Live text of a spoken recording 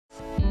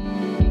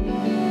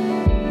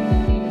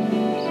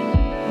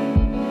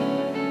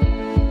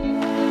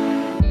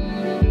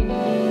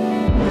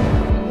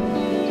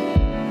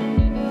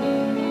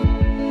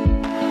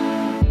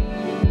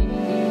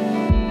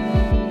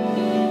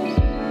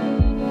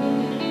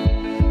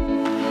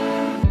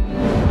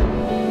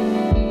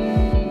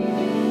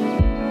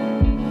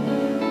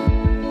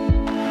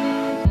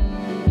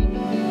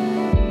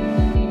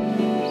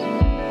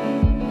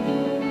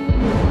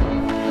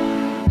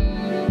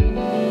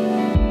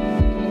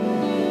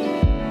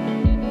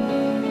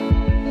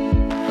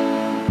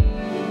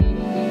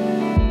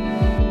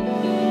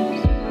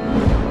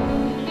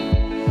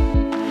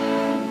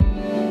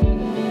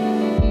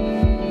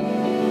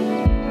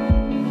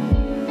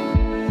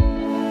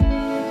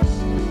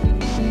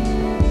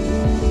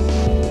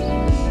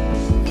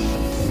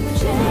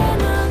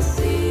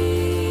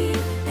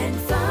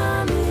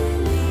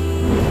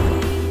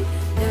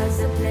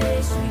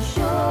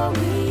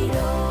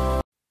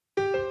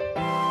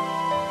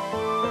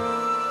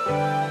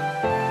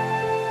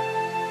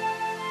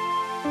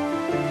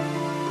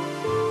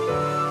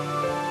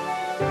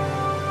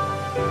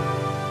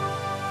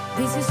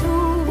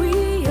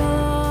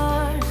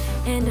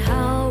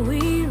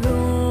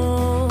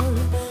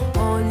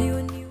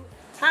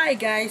Hi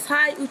guys,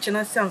 hi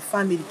Uchenancy and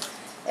family.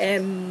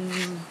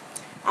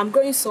 I'm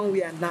going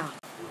somewhere now.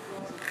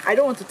 I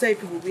don't want to tell you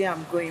people where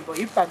I'm going, but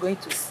if you are going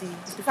to see,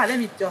 in fact, let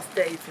me just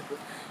tell you people.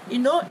 You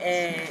know,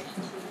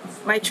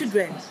 my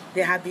children,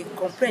 they have been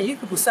complaining. You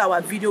people saw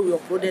our video we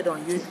uploaded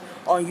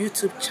on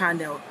YouTube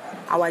channel,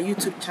 our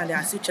YouTube channel,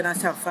 as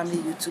Uchenancy and family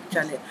YouTube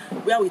channel,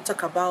 where we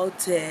talk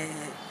about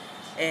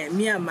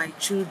me and my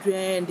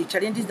children, the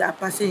challenges that are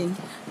passing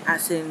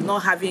as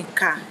not having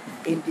car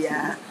in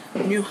their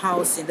new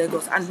house in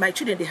Lagos. And my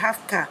children, they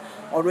have car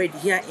already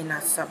here in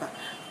Asaba,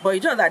 but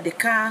it's just that the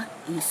car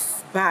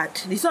is bad.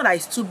 It's not that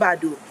it's too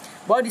bad though,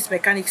 but all this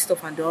mechanic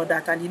stuff and all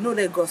that, and you know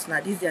Lagos now,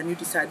 this is their new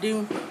design. I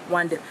didn't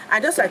want them.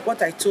 And just like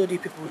what I told you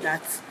people,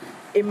 that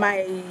in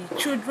my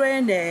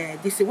children,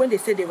 this when they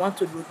say they want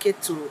to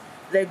relocate to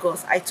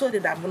Lagos, I told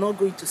them that I'm not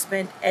going to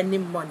spend any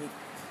money,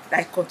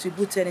 like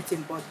contribute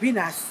anything, but being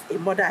as a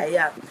mother I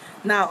am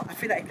now, I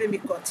feel like let me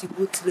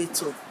contribute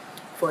little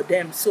for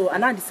them. So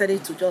and I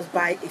decided to just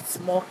buy a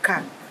small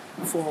car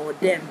for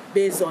them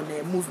based on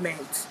the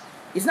movement.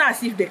 It's not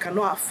as if they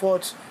cannot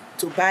afford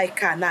to buy a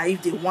car now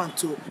if they want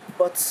to,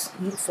 but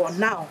for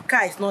now,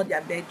 car is not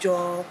their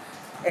major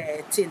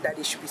thing that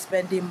they should be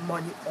spending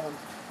money on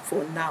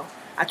for now.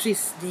 At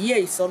least the year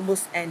is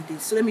almost ending,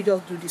 so let me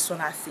just do this one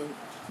as in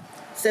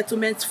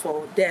settlements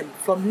for them.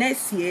 From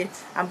next year,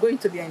 I'm going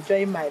to be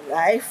enjoying my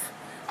life.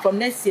 From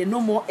next year, no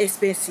more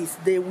expenses.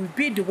 They will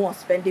be the ones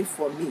spending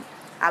for me.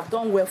 I've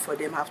done well for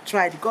them. I've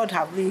tried. God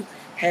have really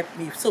helped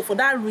me. So for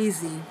that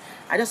reason,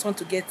 I just want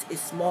to get a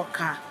small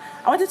car.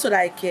 I wanted to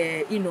like,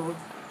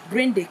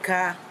 bring the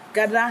car,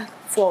 gather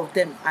 4 of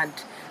them and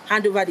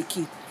hand over the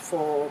key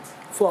for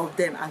 4 of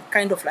them and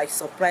kind of like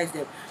surprise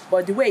them.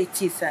 But the way it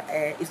is,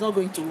 it's not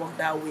going to work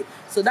that way.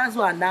 So that's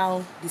why I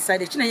now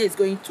decided Chinenye is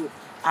going to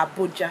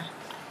Abuja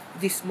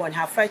this morning.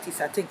 Her flight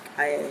is, I think,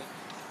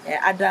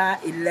 either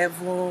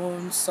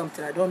 11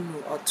 something, I don't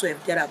know, or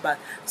 12 thereabout.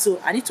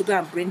 So I need to go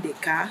and bring the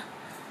car,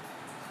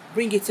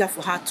 bring it here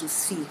for her to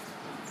see.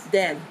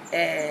 Then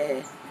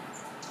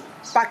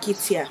pack it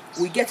here.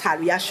 We get her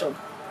reaction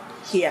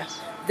here.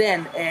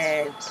 Then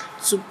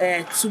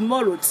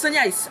tomorrow,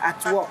 Sonia is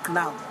at work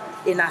now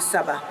in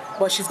Asaba,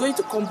 but she's going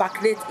to come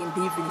back late in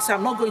the evening. So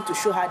I'm not going to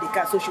show her the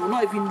car, so she will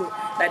not even know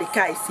that the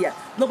car is here.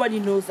 Nobody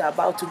knows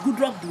about it. Good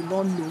luck do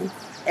not know.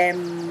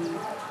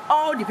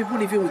 All the people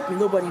living with me,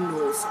 nobody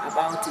knows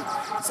about it.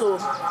 So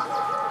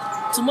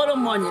tomorrow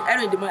morning,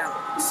 early in the morning,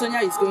 Sonia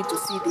is going to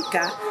see the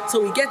car.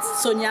 So we get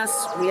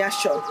Sonia's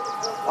reaction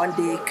on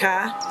the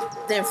car.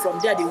 Then from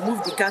there, they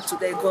move the car to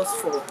Lagos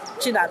for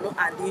Chinano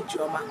and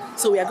Ijoma.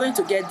 So we are going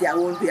to get their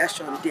own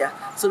reaction there.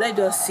 So let's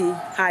just see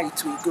how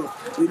it will go.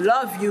 We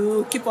love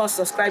you. Keep on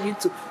subscribing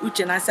to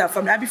Uchenancy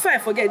family. And before I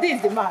forget, this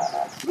is the man.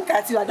 Look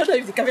at him. I don't know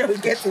if the camera will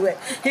get to it.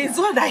 He's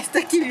the one that is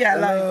taking me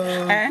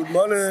along. Good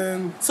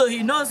morning. So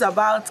he knows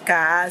about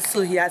cars.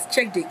 So he has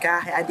checked the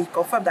car and he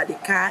confirmed that the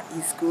car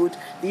is good.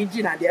 The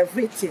engine and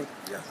everything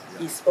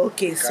is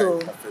okay. So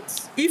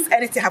if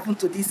anything happened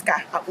to this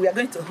car, we are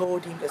going to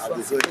hold him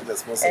responsible.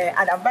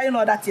 And I'm buying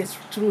all that things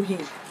through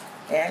him.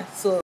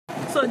 So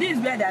this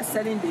is where they are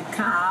selling the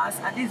cars,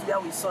 and this is where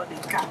we saw the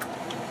car.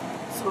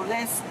 So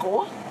let's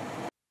go.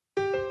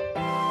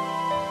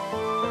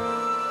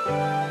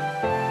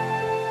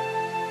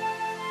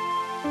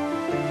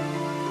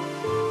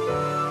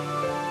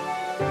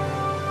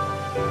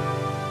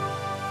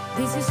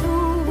 This is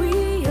who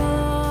we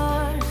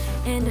are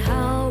and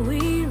how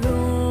we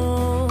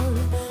roll.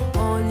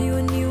 All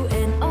you knew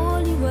and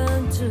all you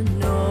want to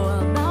know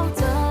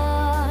about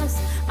us.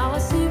 Our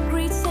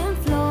secrets and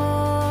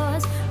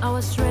flaws,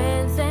 our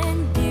strength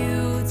and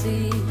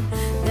beauty.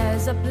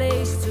 There's a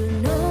place to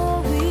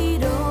know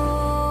it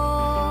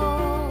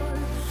all.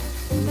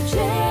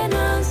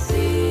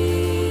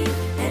 Uchenancy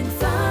and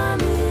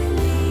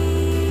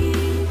family.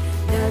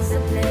 There's a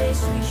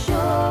place we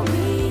show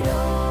it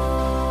all.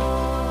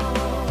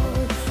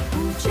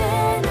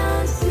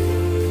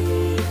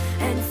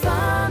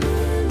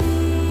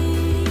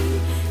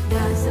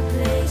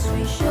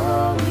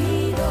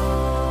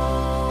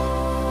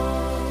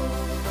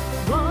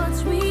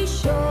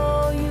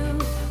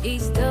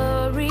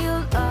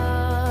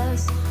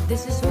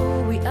 This is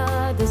who we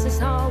are, this is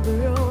how we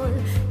roll.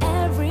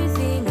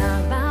 Everything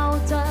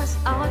about us,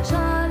 our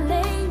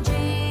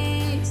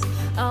challenges,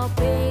 our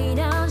pain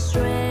and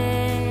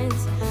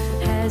strength,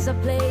 has a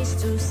place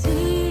to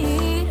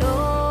see it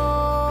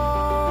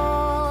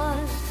all.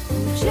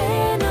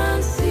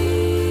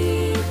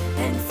 Uchenancy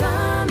and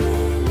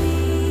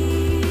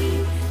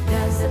family,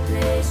 that's the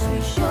place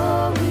we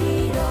show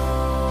it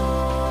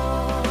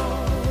all.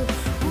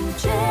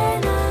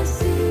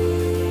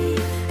 Uchenancy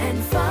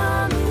and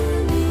family,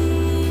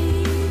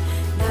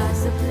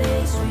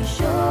 we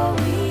show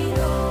it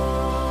all.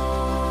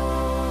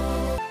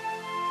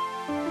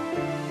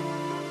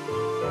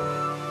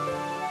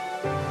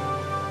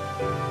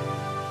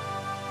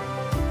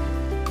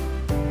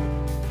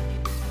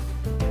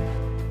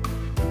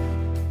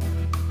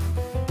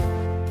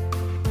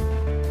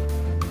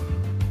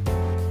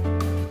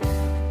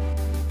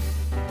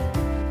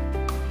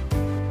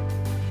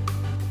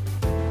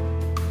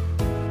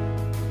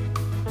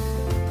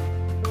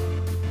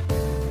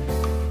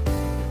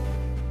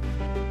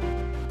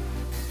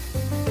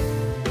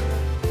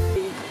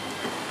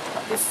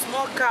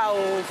 car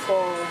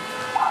for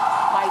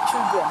my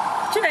children.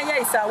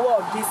 Uchenancy is aware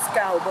of this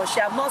car, but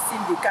she has not seen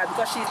the car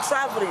because she's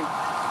traveling.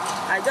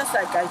 I just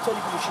like I told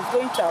you, she's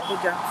going to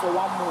Abuja for 1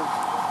 month.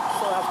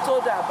 So I've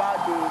told her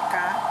about the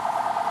car.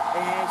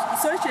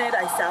 It's only Uchenancy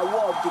that is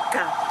aware of the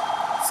car.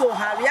 So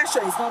her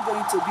reaction is not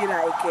going to be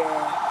like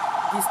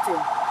this thing.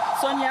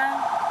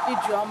 Sonia,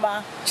 Ijeoma,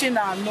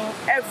 Chinano,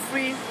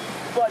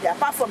 everybody,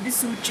 apart from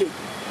this UCHE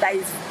that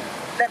is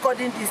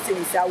recording this thing,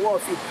 is aware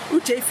of it.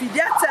 UCHE, if you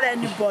dare tell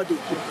anybody,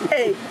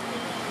 hey,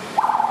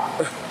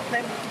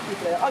 let me keep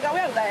it there. Okay,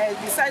 well, I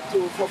decide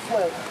to for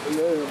fuel.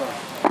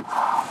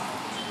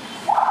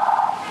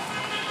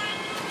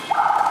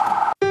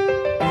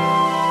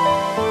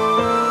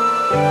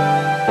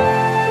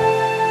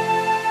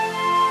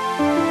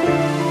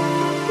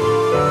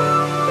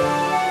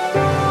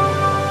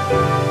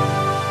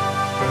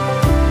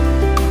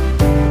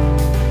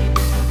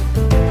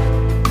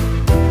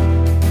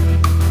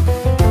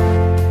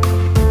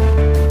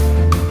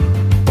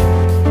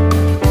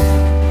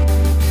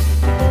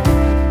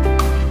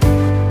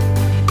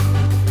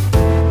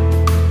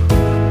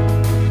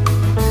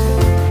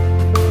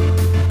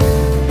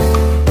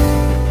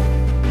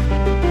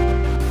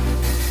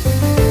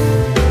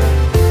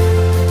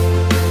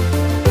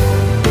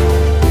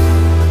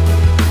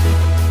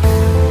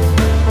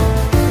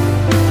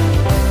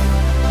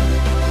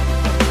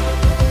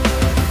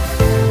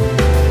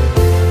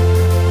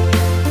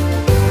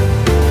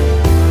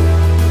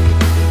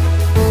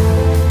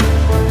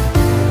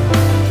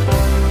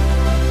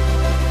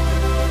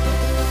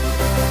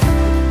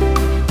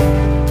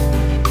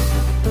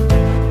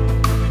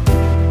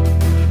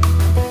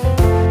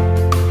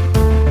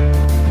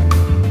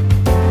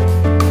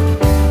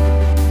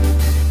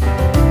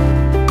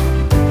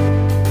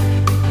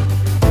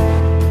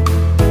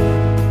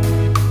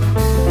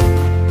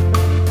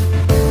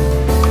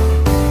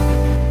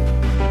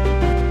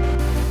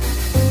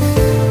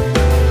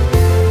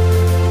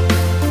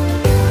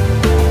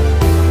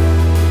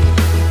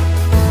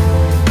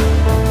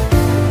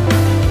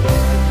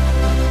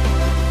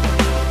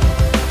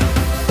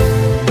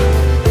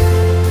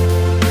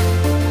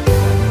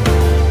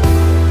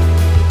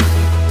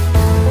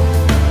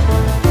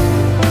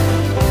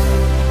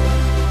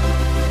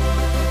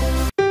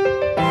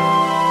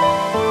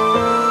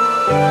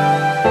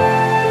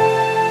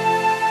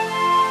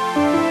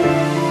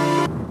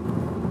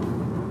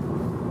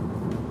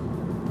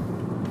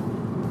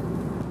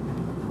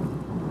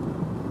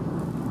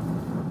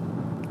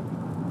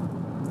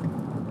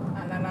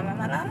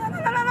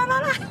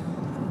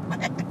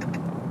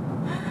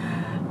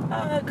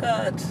 Oh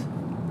God,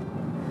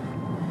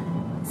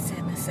 it's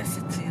a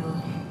necessity.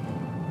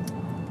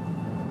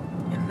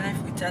 Your life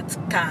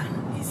without car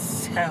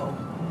is hell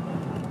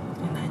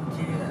in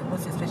Nigeria.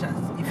 Most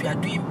especially if you are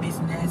doing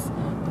business,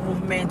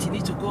 movement, you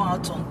need to go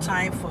out on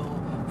time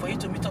for you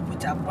to meet up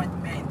with your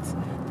appointment.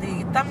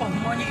 The type of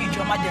money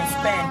Ijeoma they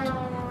spend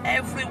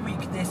every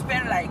week, they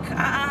spend like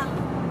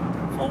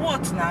for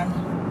what now?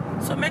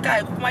 So make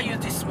I might use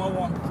this small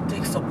one to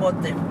take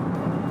support them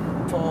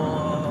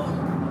for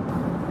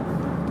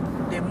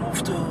they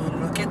moved to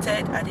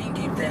located. I didn't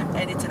give them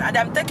anything, and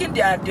I'm taking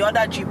the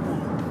other jeep.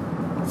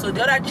 So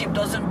the other jeep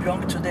doesn't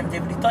belong to them.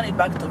 They've returned it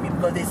back to me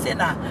because they say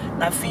na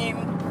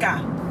film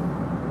car.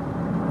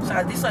 So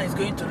as this one is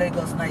going to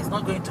Lagos now, it's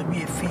not going to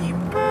be a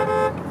film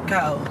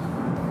car.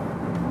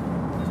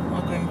 It's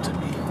not going to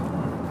be.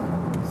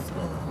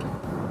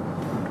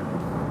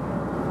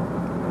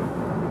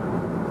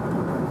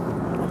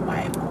 So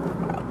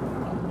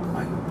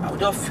I'll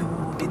just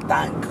fill the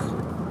tank.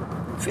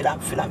 Fill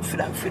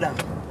them.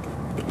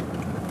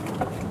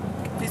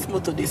 This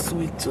motor is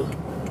sweet too.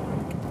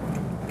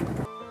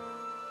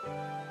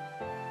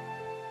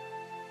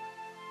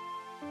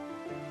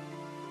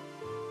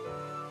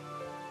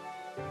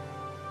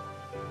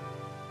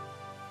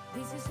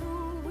 This is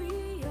who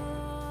we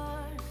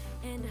are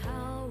and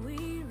how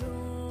we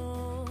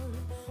roll.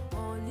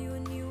 All you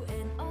knew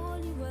and all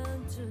you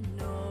want to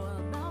know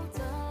about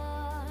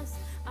us.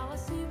 Our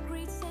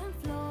secrets and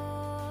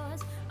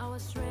flaws, our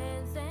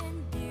strength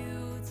and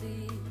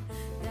beauty.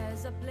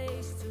 There's a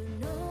place to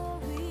know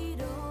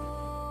it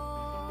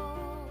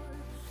all.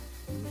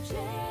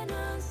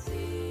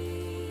 Uchenancy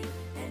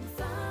and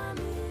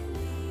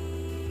family.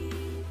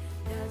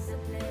 There's a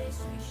place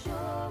we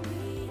show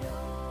it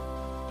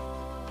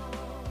all.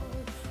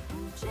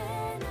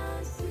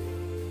 Uchenancy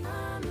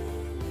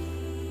family.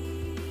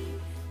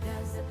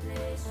 There's a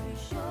place we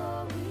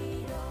show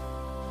it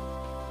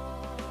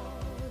all.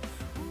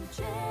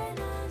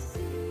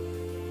 Uchenancy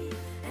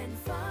and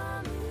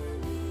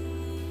family.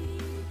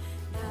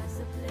 There's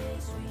a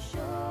place we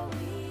show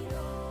it all.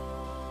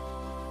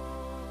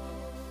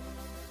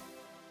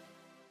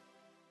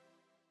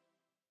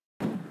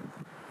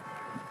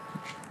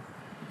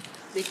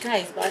 The car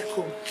is back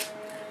home,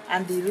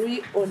 and the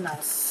real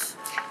owners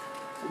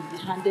will be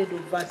handed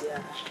over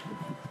their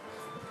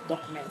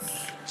documents.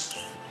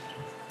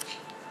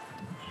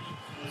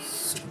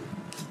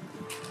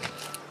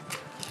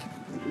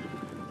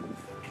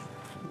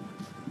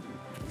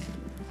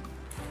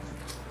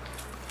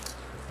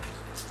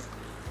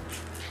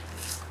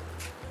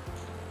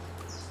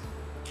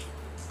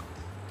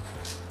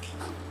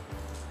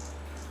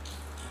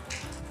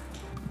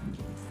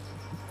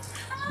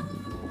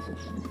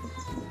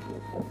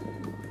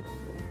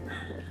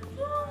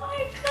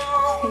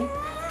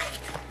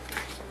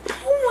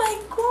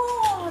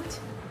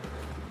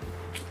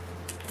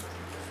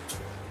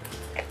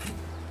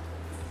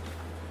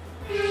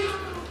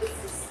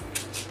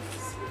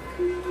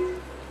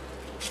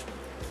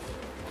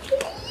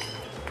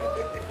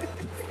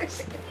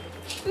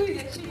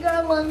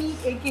 mommy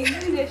again.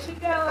 Who is the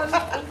sugar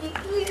mommy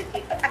again?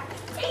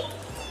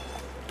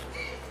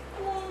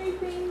 Mommy,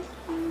 thank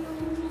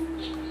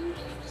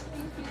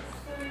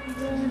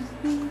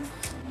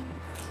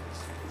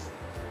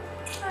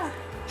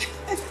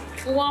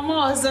you. One more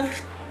also.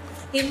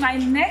 In my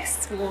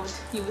next one,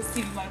 you will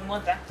see my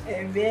mother.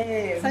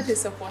 Amen. Such a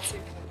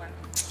supportive woman.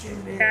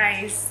 Amen.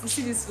 Guys, you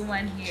see this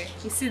woman here?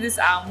 You see this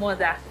our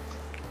mother?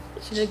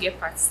 She don't get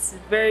parts.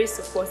 Very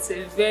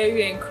supportive,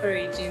 very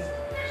encouraging.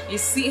 You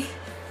see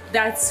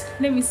that,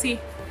 let me see,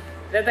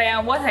 that I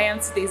am what I am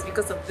today is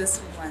because of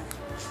this woman.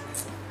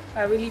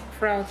 I'm really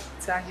proud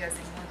to have you as a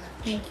mother.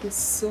 Thank you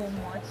so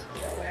much.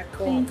 You're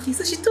welcome. Thank you.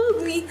 So she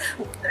told me,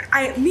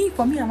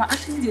 for me, I'm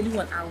actually the only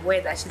one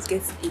aware that she's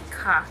getting a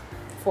car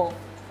for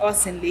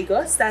us in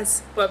Lagos.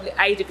 That's probably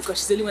ideal because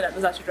she's the only one that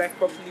knows how to drive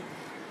properly.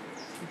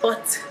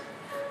 But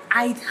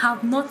I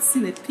have not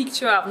seen a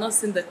picture, I've not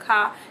seen the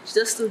car. She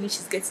just told me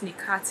she's getting a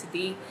car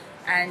today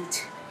and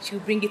she'll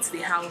bring it to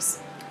the house.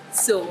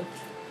 So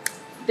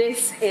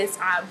this is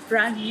our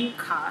brand new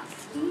car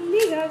in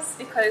Lagos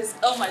because,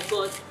 oh my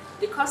God,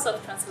 the cost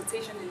of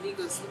transportation in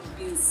Lagos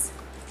is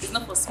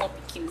not for small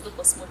picking, it's not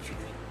for small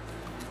children.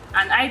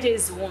 And IJ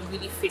is the one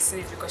really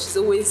facing it because she's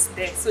always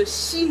there. So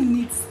she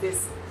needs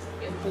this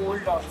a whole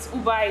lot.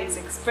 Uber is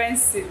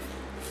expensive.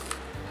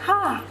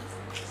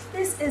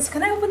 This is,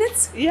 can I open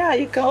it? Yeah,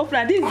 you can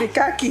open it. This is the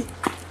khaki.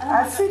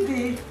 I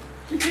see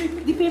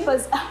The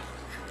papers.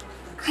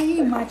 Can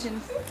you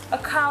imagine a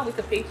car with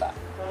a paper?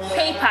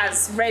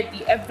 Papers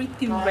ready,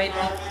 everything ready.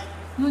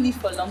 No need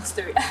for long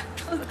story.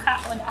 Who's the car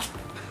owner?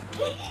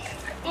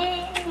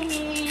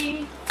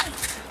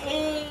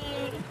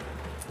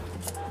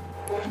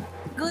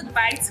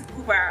 Goodbye to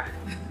Uber.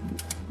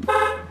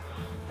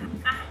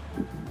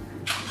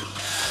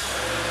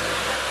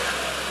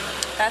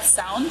 That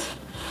sound?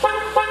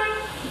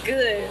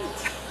 Good.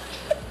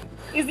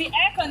 Is the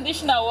air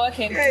conditioner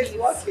working? Yeah, it's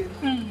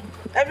working.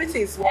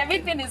 Everything is working.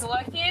 Everything is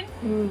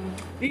working?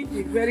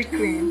 It's very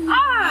clean.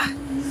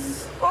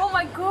 Oh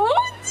my God!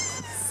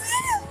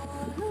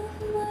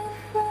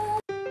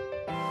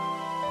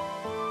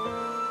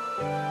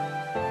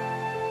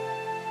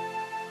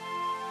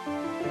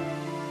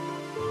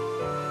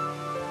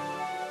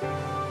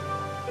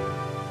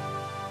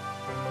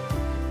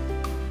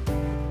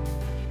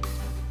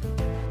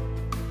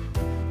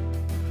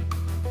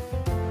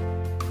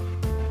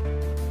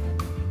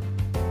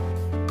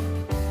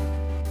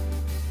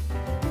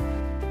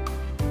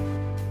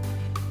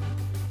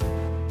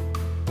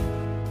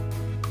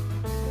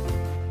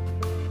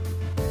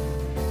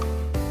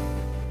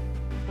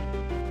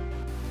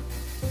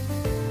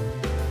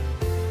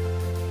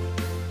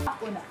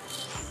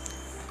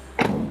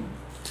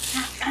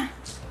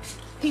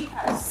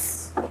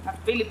 Papers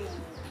available.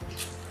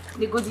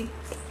 Negodi.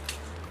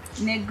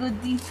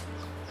 Negodi.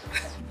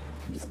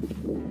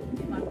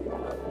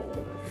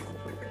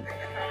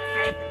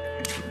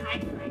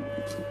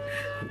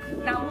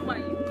 Now, who are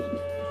you?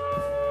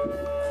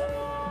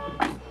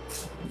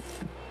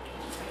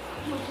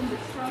 Open the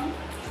trunk.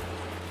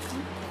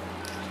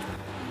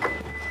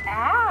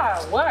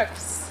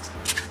 Works.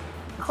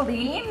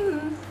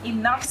 Clean.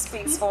 Enough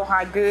space for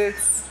her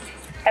goods.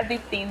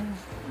 Everything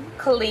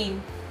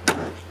clean.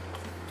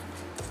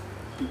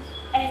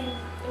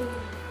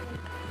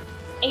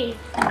 It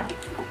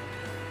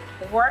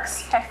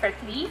works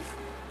perfectly.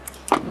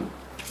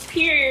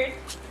 Period.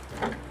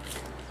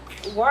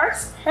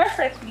 Works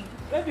perfectly.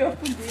 Let me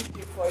open this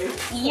for you.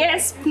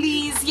 Yes,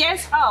 please.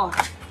 Yes. Oh,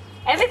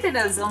 everything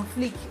is on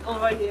fleek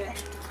over here.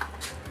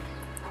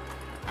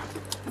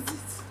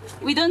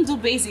 We don't do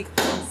basic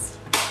things.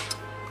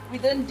 We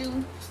don't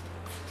do.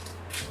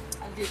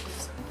 I'll do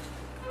this.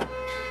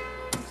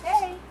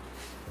 Okay.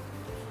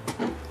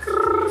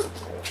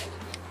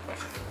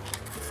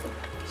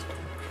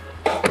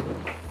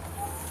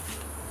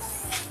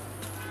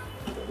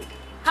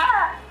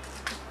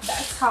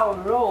 That's how I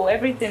roll.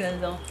 Everything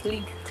is on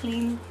fleek,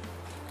 clean.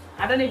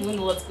 I don't even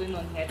know what's going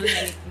on here. I don't know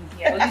anything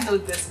here. I only know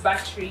this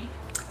battery.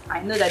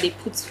 I know that they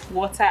put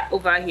water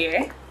over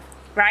here,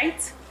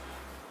 right?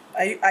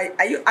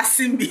 Are you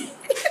asking me?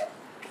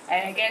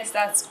 And I guess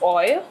that's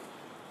oil.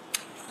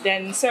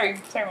 Then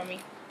sorry, mommy.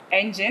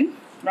 Engine,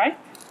 right?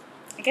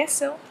 I guess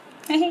so.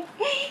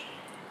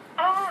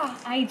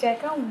 I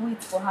can't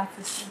wait for her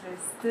to see this.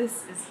 This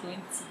is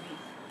going to be,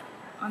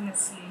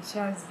 honestly, she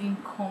has been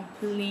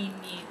complaining.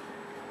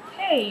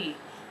 Hey,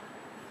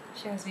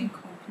 she has been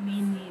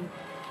complaining.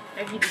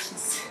 Every day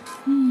she's.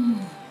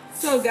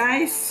 So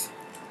guys,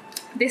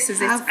 This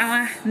is it,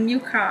 our new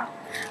car.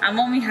 Our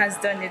mommy has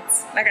done it.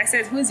 Like I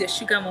said, who's your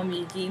sugar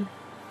mommy again?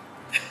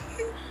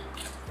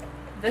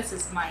 This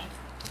is mine.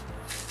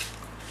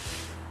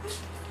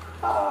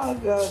 oh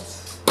God.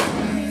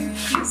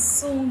 Thank you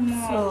so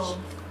much. So,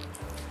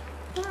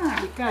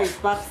 the car is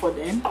back for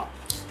them.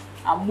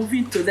 I'm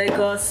moving to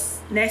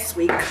Lagos next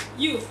week.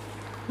 You?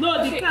 No,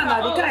 the Okay, car.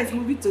 car, The car okay. is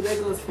moving to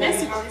Lagos for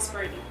Next me. week or this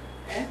Friday?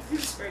 Eh?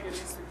 This Friday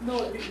next week.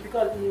 No,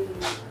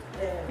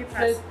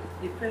 because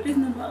the plate Please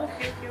number.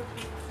 Okay.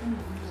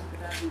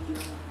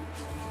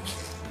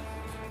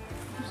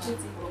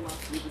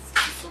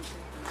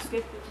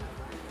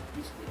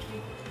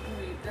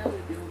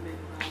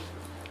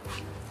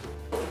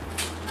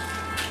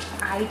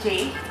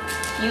 IJ,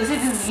 you see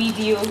this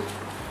video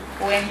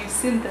when you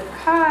see the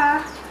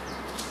car,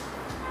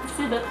 you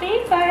see the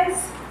papers.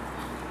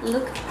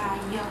 Look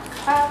at your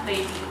car,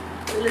 baby.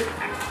 Look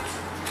at it.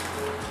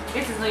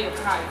 This is not your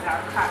car, it's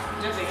our car.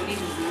 Just like this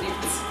is in it.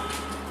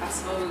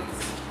 As always.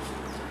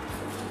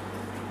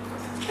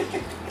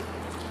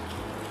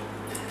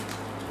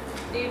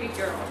 Baby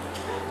girl.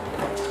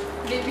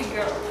 Baby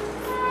girl.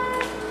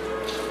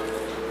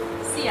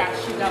 See our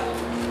sugar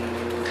mommy.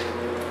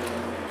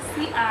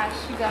 See our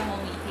sugar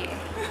mommy here.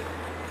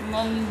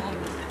 Mommy.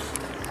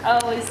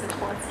 Always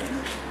supporting.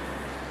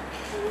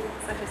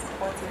 Such a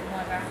supportive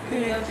mother.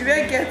 You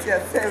better get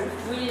yourself.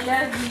 We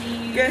love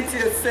you. Get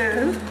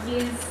yourself.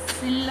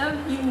 Yes, we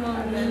love you,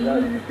 mommy. I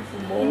love you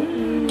people more.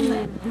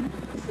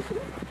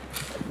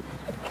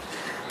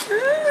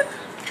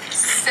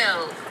 So,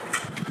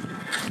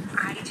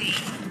 IJ,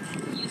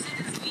 you see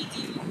this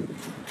video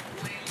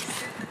where you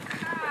sit in the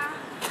car,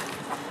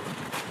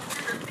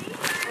 the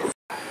papers.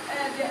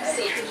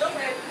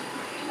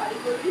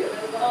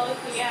 Oh,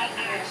 yeah,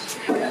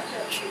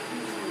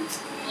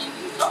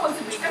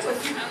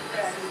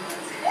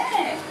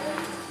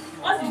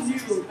 What is you?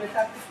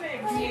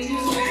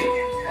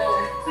 Oh,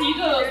 so you do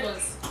those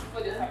ones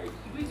for the car? You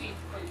do it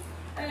for it?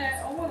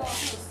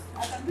 I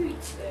can do it.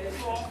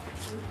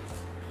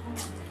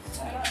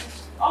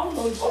 I'm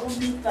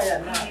not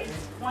tired now.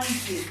 One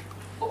day.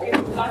 Okay,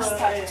 last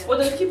time. But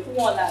they'll keep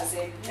one as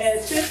a.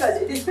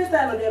 It's better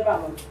than the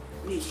other.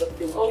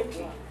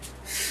 Okay.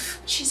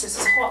 Jesus,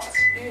 it's hot.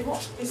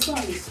 This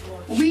one is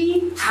hot.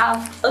 We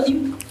have a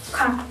new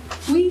car.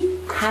 We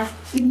have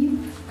a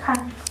new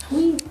car.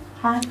 We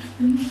have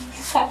a new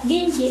car.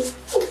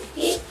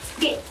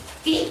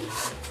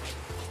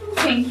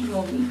 Thank you,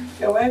 mommy.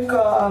 You're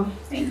welcome.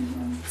 Thank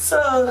you.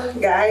 So,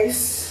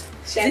 guys,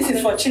 this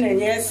is for Uchenancy.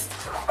 Yes.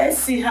 Let's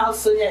see how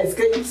Sonia is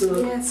going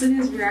to. Yeah,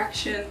 Sonia's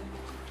reaction.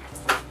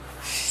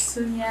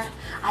 Sonia,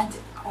 and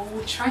I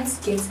will try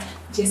to get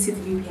Jessie,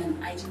 the baby,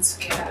 and IJ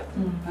together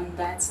on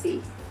that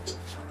day.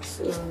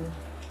 So,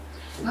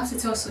 you have to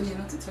tell Sonia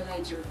not to tell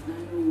IJ.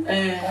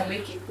 I'll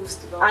make a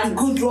post about and it.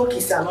 good luck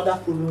is another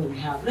problem we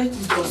have. Let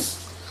me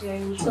just. Yeah,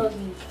 you tell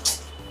me.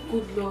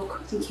 Good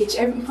luck. In case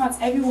in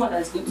fact, everyone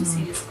that's going to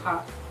see this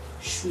car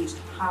should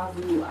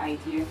have no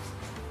idea.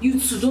 You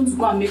too, don't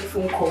go and make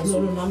phone calls. No,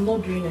 I'm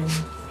not doing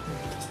anything.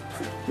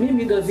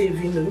 Mimi doesn't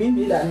even know.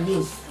 Mimi than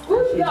me.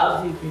 Good She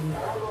luck. doesn't even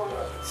know.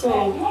 So,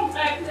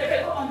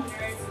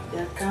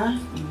 their car.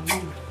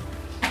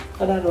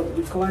 Father Lord,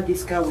 we cover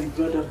this car with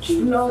blood of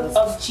Jesus. Blood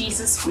of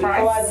Jesus We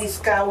Christ. cover this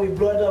car with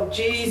blood of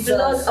Jesus.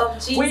 Blood of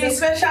Jesus. With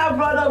special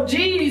blood of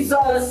Jesus.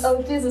 Blood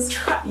of Jesus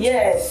Christ.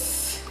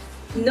 Yes.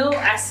 No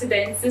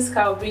accidents. This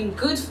car will bring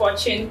good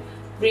fortune,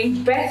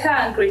 bring better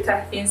and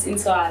greater things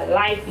into our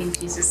life in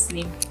Jesus'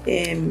 name.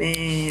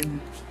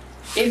 Amen.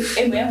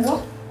 Amen.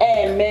 What?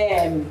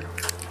 Amen.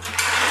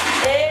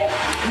 Amen.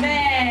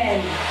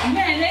 Amen.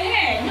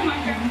 Amen. No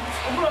matter.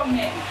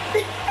 Amen.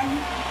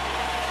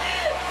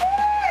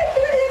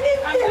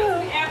 I'm going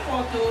to the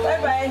airport though. Bye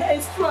bye.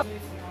 It's from.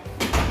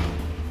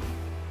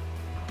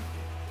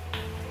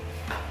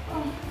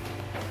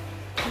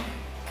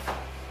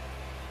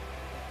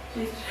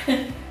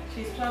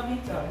 She's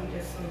traveling to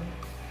Abuja soon.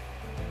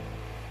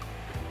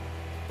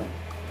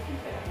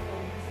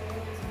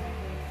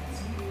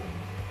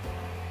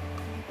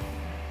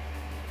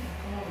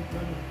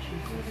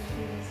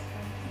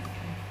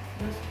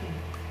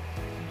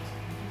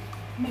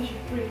 Please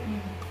pray for me.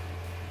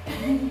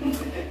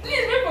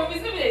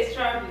 Somebody is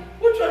traveling.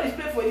 Which one is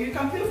pray for you? You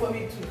can pray for me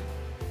too.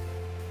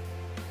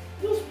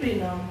 Just pray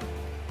now.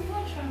 I'm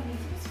not traveling.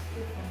 Just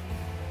pray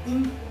for me.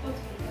 What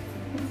to pray for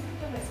me?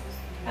 What am I supposed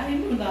to do? I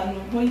know that no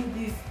point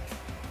this.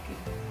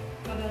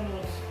 Father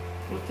Lord,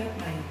 protect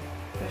my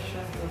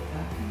precious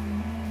daughter.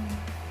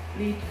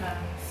 Lead her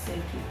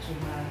safely to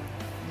her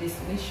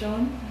destination.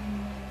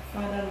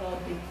 Father Lord,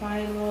 the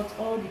pilot,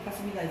 all the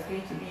passengers that is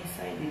going to be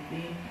inside the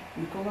plane,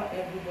 we cover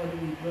everybody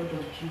with blood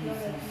of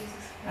Jesus.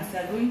 As they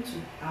are going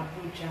to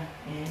Abuja,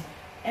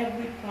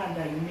 every plan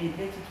that you made,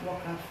 let it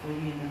work out for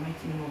you in the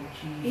mighty name of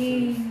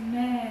Jesus.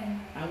 Amen.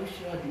 I wish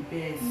you all the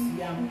best.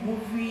 Your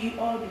movie,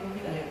 all the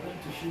movie that you're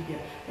going to shoot there,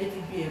 let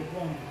it be a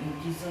bomb in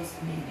Jesus'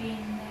 name.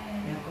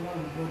 Amen. You are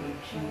covered with blood of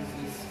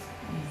Jesus.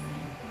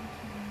 Amen.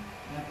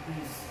 Yeah,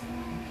 please.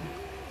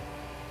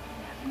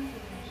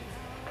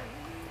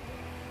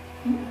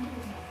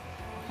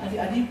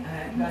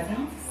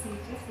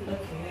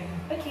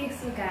 Okay,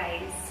 so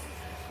guys,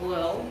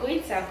 well,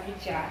 going to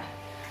Abuja.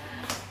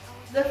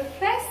 The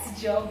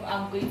first job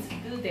I'm going to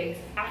do there is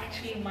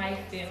actually my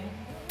film.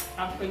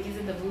 I'm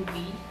producing the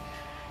movie.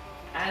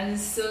 I'm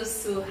so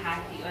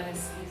happy,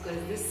 honestly,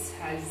 because this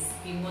has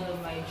been one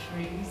of my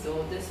dreams,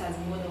 or this has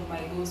been one of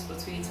my goals for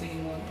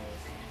 2021.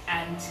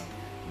 And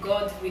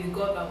with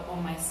God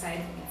on my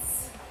side,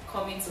 it's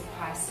coming to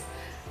pass.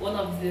 One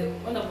of my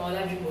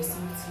other dreams was to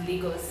move to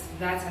Lagos.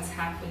 That has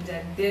happened,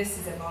 and this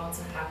is about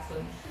to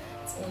happen.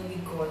 only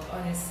God.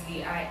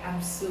 Honestly, I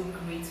am so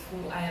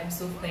grateful. I am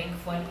so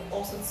thankful, and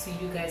also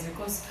to you guys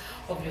because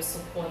of your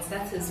support.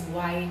 That is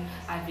why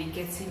I've been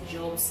getting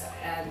jobs,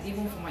 and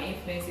even for my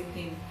influencing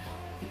thing,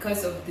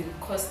 because of the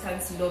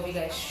constant love you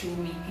guys show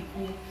me.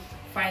 People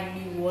find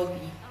me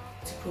worthy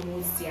to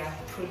promote their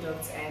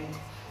products, and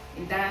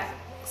in that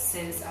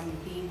sense, I'm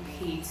being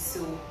paid.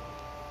 So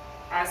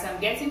as I'm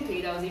getting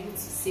paid, I was able to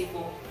save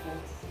up for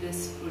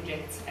this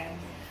project, and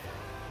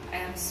I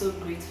am so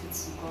grateful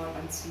to God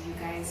and to you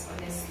guys.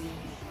 Honestly,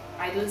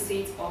 I don't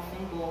say it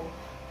often, but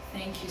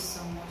thank you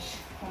so much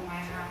from my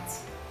heart.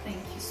 Thank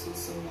you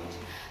so much.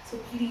 So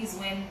please,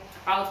 when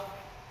I'll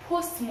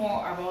post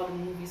more about the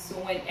movie, so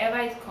whenever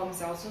it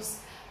comes out,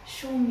 just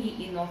show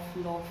me enough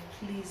love.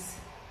 Please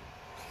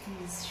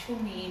show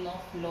me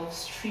enough love.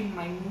 Stream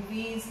my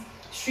movies,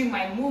 stream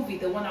my movie,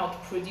 the one I would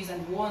produce,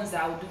 and ones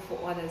that I would do for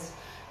others.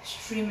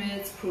 Stream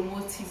it,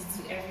 promote it,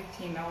 do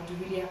everything. I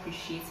would really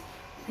appreciate.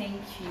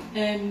 Thank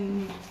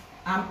you.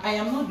 I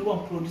am not the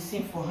one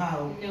producing for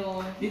her.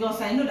 No.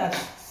 Because I know that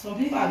some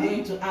people are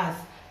going to ask,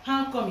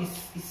 how come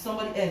it's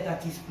somebody else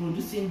that is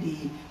producing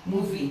the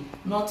movie,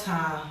 not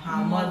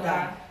her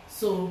mother?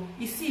 So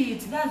you see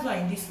it, that's why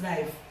in this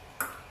life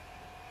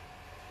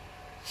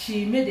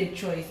she made a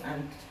choice,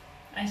 and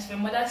my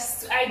mother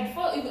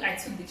before even I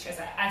took the choice,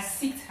 I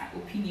sought her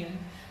opinion,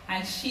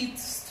 and she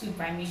stood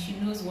by me. She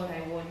knows what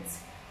I want,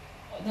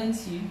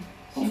 don't you?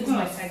 She knows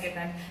my target,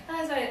 and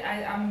that's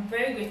why I'm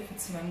very grateful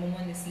to my mom.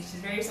 Honestly,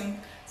 she's very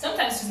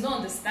sometimes she's not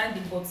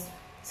understanding, but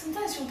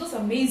sometimes she'll just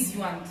amaze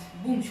you, and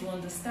boom, she'll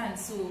understand.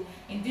 So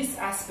in this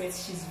aspect,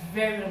 she's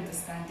very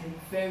understanding,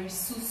 very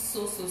so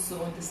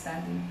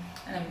understanding,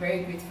 and I'm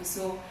very grateful.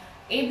 So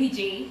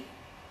ABJ,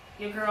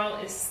 your girl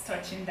is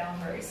touching down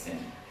very soon.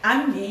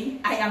 And me,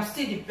 I am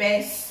still the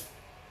best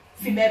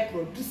female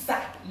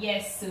producer.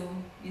 Yes, so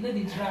you know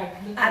the drag.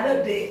 I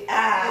know they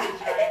are.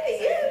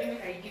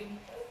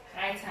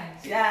 Right hand.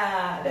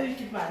 Yeah, let me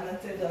keep my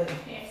anointed on.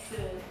 Yes, so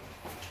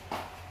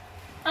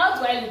how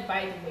do I look,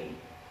 by the way?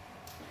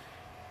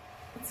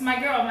 It's my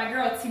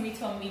girl Timmy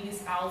told me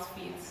this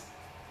outfit.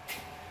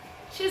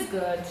 She's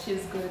good,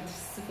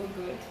 super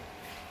good.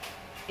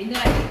 You know,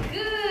 I look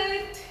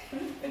good.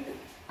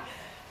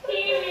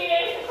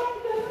 Period.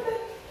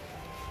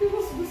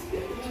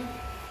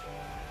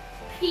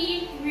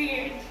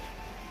 Period.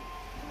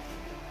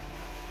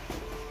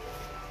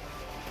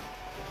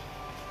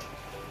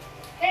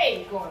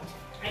 Hey God,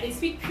 I didn't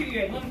speak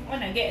period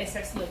when I get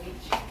excess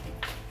luggage.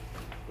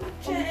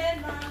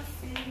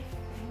 Uchenancy.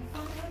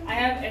 I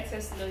have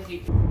excess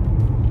luggage.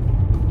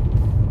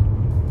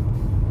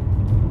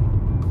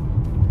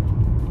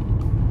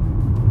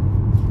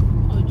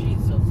 Oh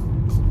Jesus.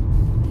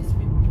 These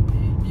people,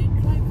 they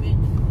driving.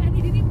 And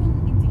he didn't even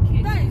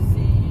indicate. That is it.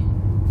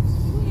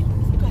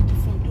 Look at it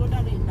from the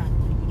other end now.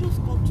 You just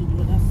come to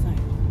the other side.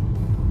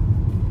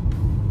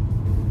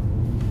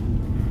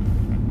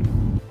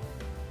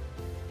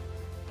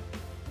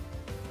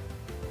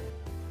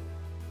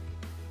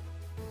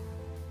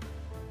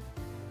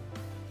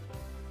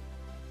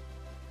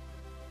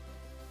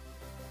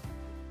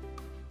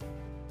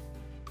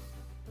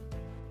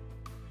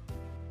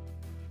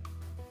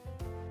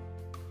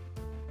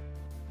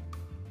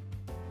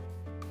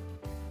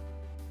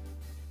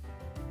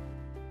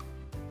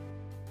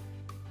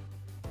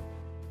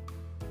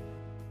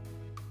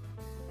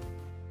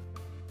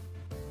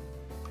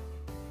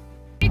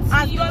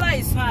 As dollar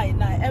is high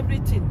now,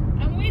 everything.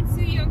 I'm way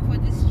too young for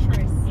this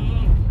stress.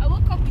 I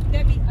woke up with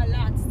debit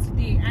alert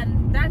today,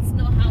 and that's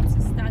not how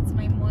to start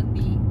my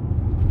Monday.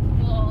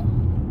 Well,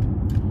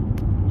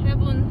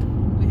 heaven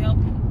will help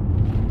me.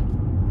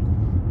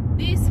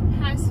 This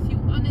past few,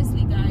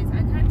 honestly guys,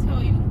 I can't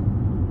tell you,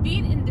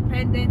 being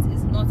independent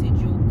is not a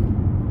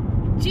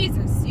joke.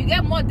 Jesus, you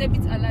get more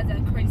debit alert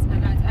than credit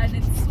alert, and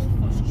it's so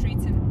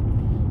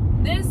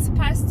frustrating. This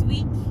past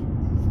week,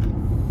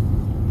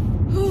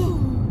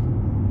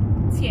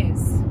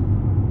 tears.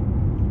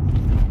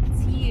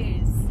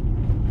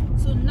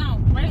 So now,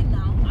 right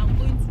now, I'm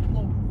going to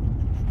walk.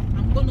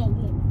 I'm gonna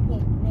walk.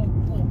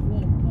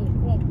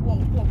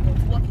 But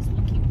work is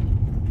working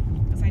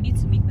because I need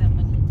to make that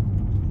money.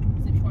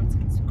 It's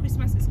important.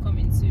 Christmas is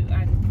coming too,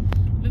 and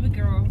baby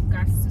girl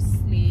got to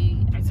slay.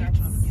 I got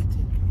to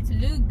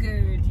look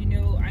good. You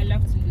know, I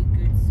love to look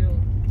good, so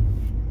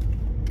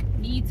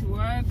need to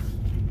work,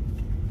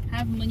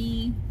 have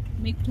money,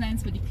 make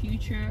plans for the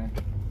future,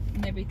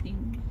 and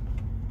everything.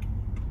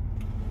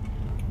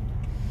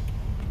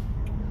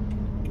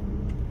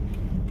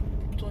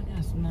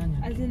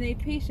 As in a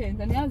patient,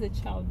 and he has a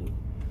child though.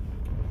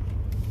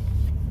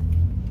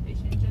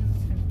 Patient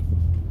Jonathan.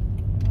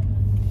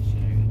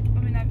 I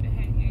mean, I've been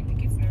here, the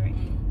kids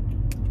already.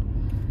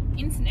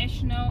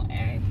 International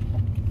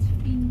airport.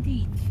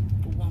 Indeed.